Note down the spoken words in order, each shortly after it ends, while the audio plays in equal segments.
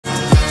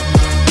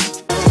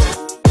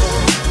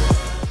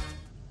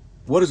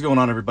What is going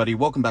on, everybody?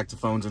 Welcome back to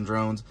Phones and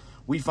Drones.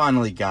 We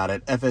finally got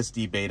it.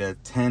 FSD Beta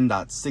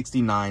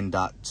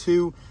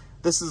 10.69.2.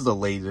 This is the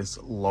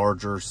latest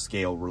larger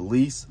scale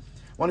release. I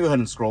want to go ahead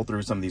and scroll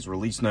through some of these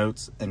release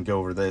notes and go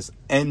over this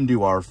and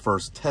do our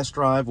first test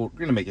drive. We're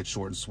going to make it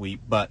short and sweet,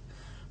 but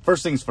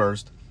first things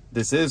first,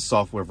 this is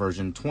software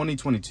version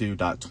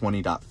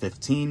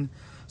 2022.20.15.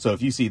 So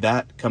if you see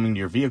that coming to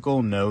your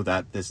vehicle, know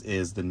that this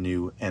is the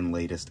new and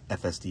latest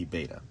FSD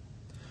Beta.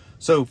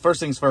 So first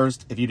things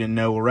first, if you didn't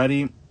know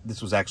already,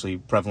 this was actually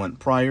prevalent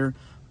prior,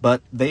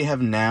 but they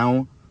have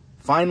now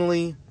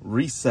finally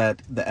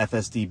reset the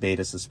FSD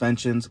Beta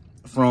suspensions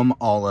from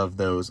all of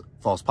those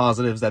false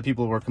positives that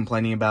people were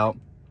complaining about.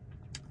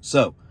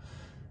 So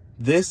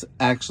this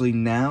actually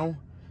now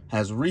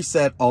has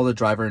reset all the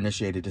driver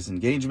initiated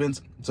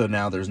disengagements. So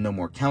now there's no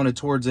more counted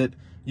towards it.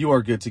 You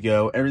are good to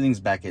go.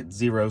 Everything's back at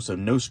 0, so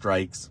no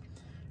strikes.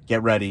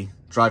 Get ready,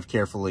 drive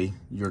carefully,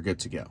 you're good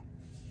to go.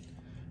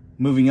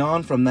 Moving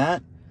on from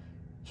that,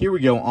 here we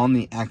go on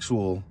the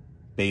actual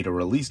beta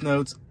release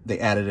notes. They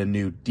added a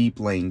new deep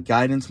lane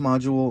guidance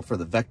module for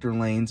the vector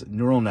lanes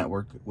neural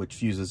network, which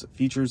fuses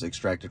features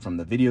extracted from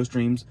the video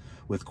streams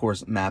with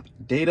course map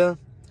data,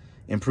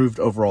 improved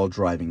overall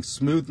driving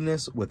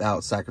smoothness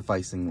without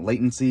sacrificing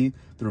latency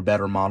through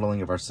better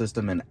modeling of our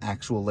system and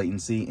actual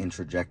latency in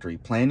trajectory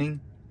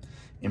planning,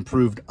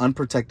 improved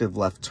unprotected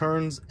left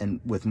turns and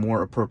with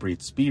more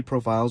appropriate speed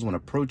profiles when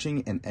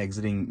approaching and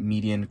exiting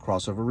median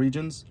crossover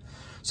regions.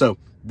 So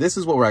this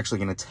is what we're actually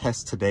going to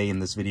test today in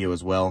this video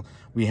as well.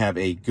 We have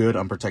a good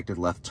unprotected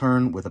left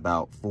turn with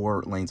about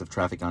 4 lanes of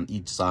traffic on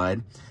each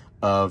side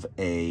of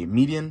a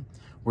median.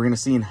 We're going to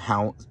see in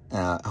how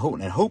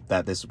hope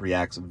that this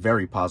reacts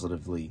very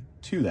positively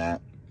to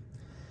that.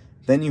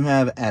 Then you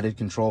have added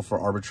control for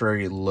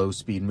arbitrary low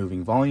speed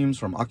moving volumes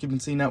from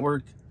occupancy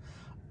network,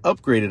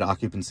 upgraded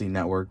occupancy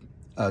network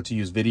to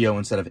use video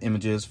instead of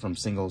images from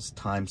singles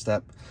time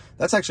step.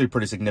 That's actually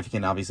pretty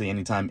significant. Obviously,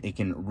 anytime it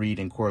can read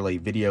and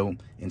correlate video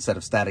instead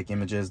of static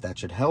images, that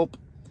should help.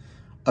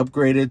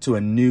 Upgraded to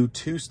a new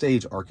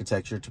 2-stage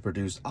architecture to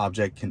produce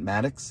object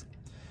kinematics,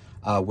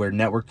 where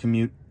network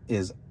commute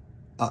is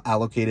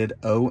allocated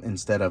O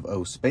instead of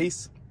O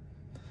space.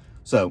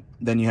 So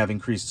then you have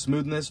increased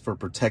smoothness for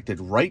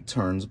protected right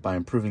turns by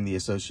improving the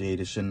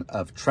association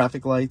of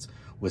traffic lights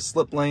with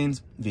slip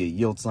lanes via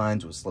yield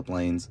signs with slip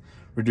lanes,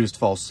 reduced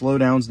false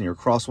slowdowns near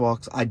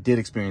crosswalks. I did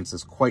experience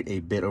this quite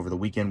a bit over the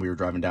weekend. We were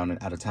driving down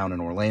out of town in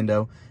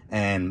Orlando,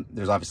 and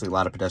there's obviously a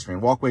lot of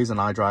pedestrian walkways on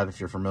iDrive if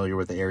you're familiar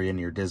with the area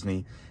near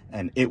Disney,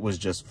 and it was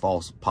just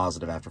false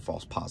positive after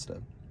false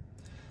positive.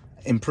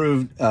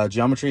 Improved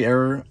geometry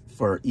error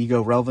for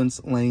ego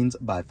relevance lanes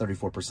by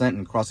 34%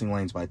 and crossing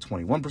lanes by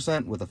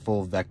 21% with a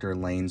full vector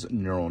lanes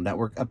neural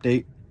network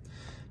update.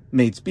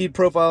 Made speed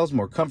profiles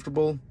more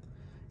comfortable.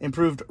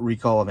 Improved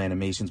recall of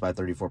animations by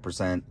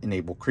 34%,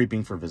 enable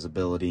creeping for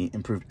visibility,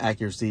 improved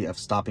accuracy of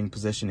stopping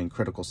position in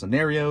critical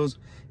scenarios,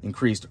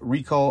 increased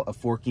recall of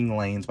forking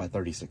lanes by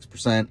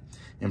 36%,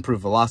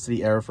 improved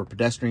velocity error for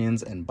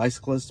pedestrians and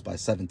bicyclists by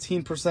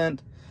 17%,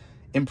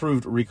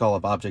 improved recall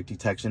of object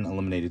detection,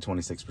 eliminated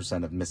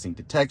 26% of missing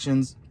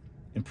detections,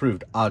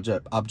 improved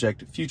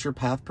object future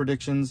path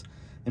predictions,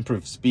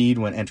 improved speed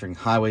when entering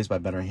highways by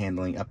better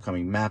handling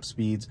upcoming map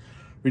speeds,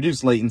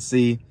 reduced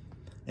latency,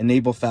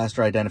 enable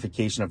faster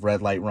identification of red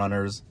light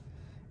runners.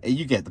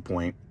 You get the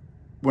point.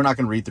 We're not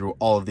going to read through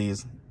all of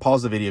these.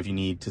 Pause the video if you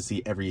need to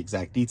see every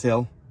exact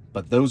detail,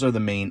 but those are the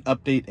main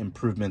update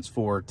improvements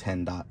for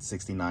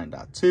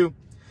 10.69.2.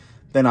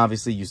 Then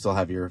obviously you still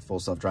have your full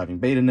self-driving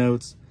beta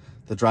notes,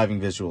 the driving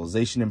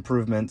visualization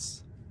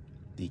improvements,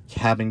 the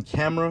cabin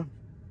camera,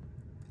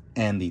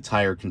 and the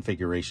tire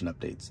configuration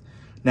updates.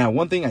 Now,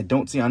 one thing I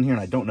don't see on here,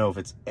 and I don't know if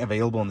it's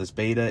available in this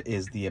beta,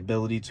 is the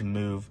ability to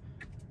move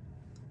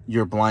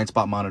your blind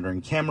spot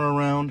monitoring camera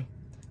around.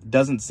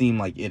 Doesn't seem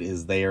like it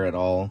is there at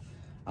all.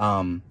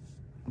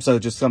 So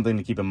just something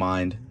to keep in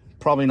mind.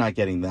 Probably not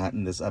getting that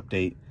in this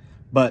update,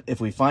 but if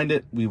we find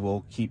it, we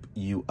will keep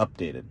you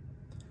updated.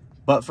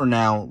 But for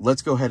now,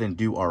 let's go ahead and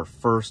do our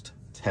first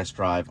test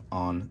drive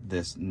on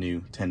this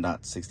new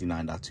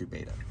 10.69.2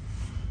 beta.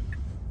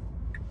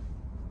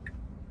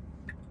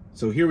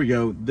 So here we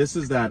go. This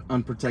is that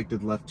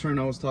unprotected left turn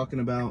I was talking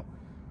about.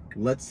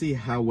 Let's see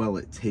how well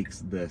it takes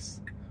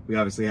this. We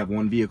obviously have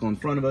one vehicle in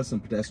front of us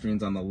and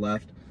pedestrians on the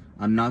left.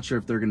 I'm not sure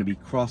if they're going to be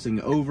crossing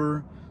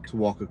over to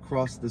walk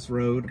across this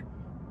road,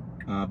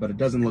 but it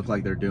doesn't look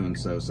like they're doing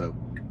so. So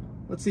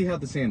let's see how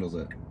this handles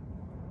it.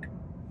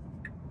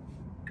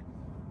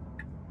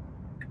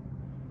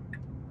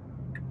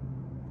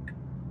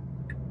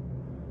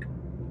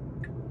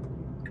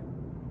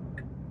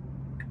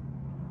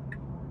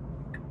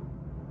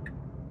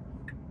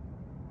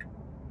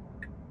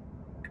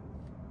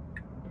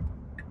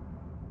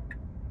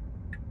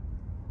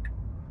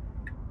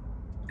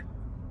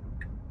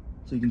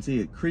 So you can see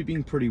it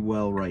creeping pretty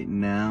well right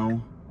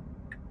now.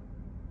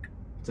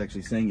 It's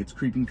actually saying it's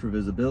creeping for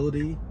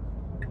visibility.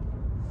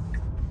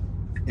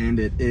 And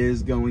it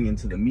is going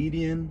into the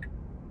median,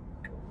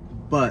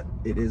 but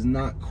it is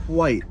not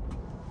quite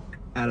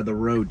out of the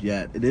road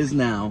yet. It is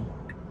now,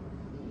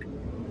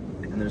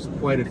 and there's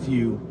quite a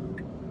few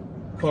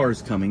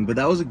cars coming, but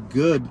that was a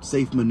good,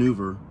 safe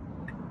maneuver.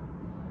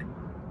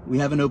 We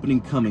have an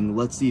opening coming.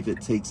 Let's see if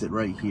it takes it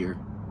right here.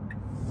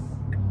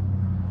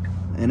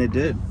 And it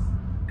did.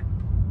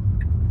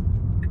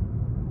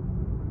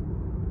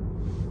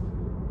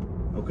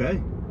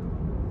 Okay.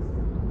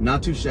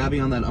 Not too shabby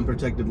on that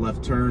unprotected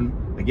left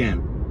turn.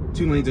 Again,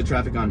 2 lanes of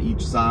traffic on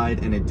each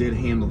side, and it did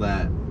handle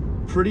that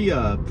pretty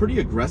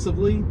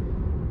aggressively,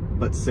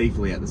 but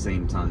safely at the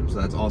same time. So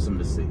that's awesome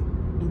to see.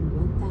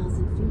 In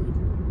 1,000 feet,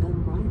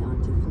 then right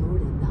onto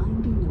Florida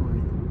 90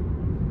 North.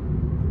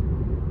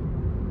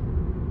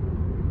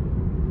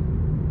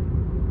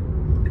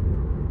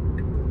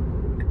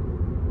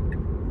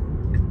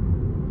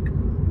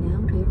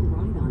 Now bear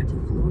right onto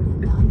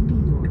Florida 90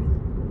 North.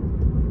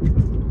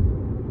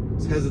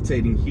 It's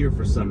hesitating here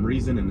for some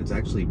reason, and it's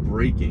actually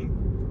braking.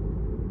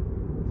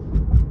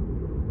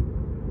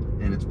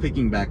 And it's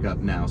picking back up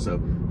now,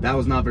 so that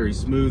was not very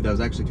smooth. That was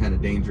actually kind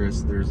of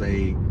dangerous. There's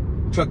a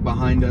truck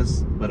behind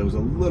us, but it was a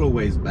little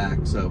ways back,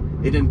 so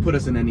it didn't put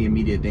us in any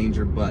immediate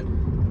danger, but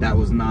that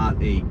was not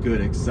a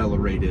good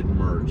accelerated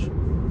merge.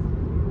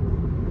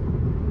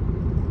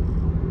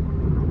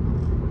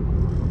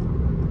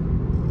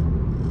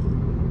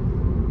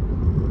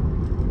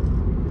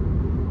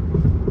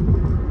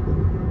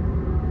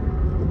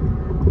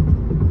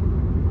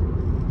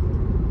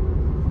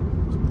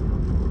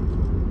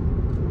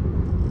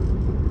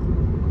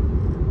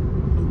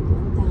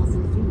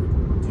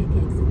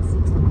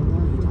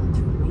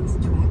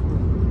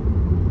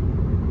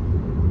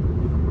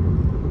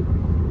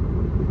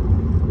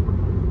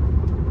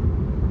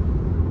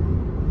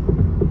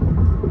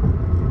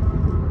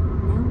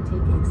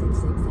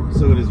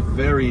 So it is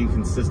very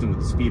inconsistent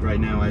with the speed right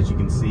now. As you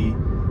can see,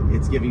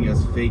 it's giving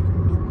us fake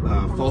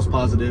false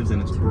positives,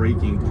 and it's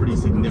braking pretty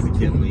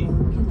significantly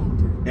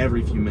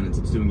every few minutes.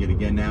 It's doing it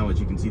again now. As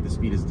you can see, the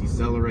speed is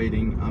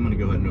decelerating. I'm going to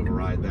go ahead and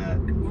override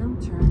that. Now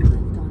turn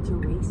left onto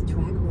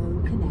Racetrack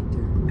Road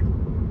Connector.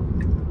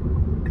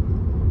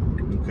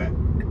 Okay.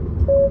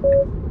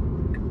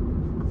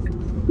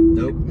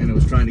 Nope, and it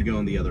was trying to go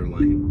in the other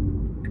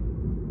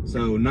lane.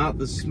 So not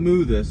the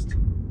smoothest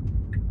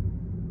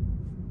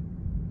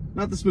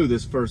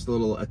first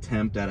little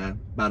attempt at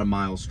about a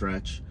mile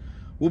stretch.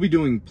 We'll be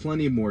doing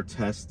plenty more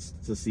tests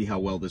to see how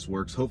well this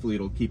works. Hopefully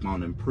it'll keep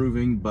on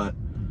improving, but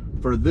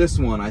for this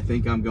one, I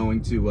think I'm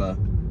going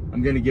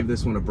to give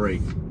this one a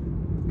break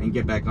and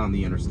get back on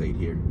the interstate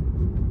here.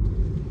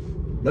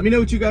 Let me know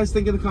what you guys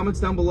think in the comments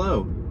down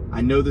below.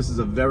 I know this is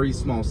a very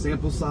small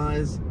sample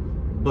size,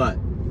 but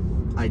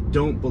I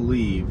don't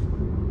believe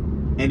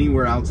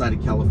anywhere outside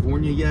of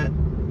California yet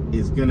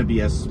is gonna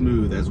be as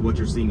smooth as what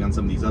you're seeing on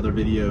some of these other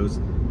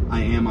videos.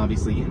 I am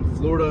obviously in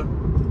Florida,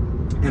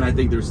 and I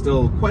think there's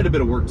still quite a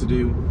bit of work to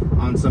do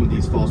on some of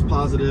these false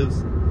positives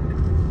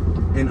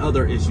and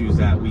other issues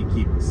that we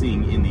keep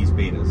seeing in these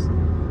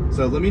betas.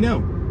 So let me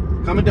know.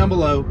 Comment down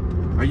below.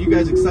 Are you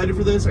guys excited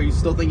for this? Are you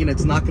still thinking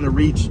it's not going to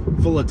reach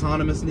full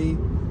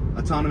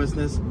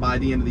autonomousness by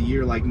the end of the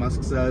year like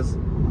Musk says?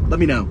 Let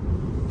me know.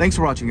 Thanks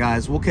for watching,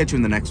 guys. We'll catch you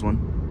in the next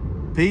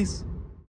one. Peace.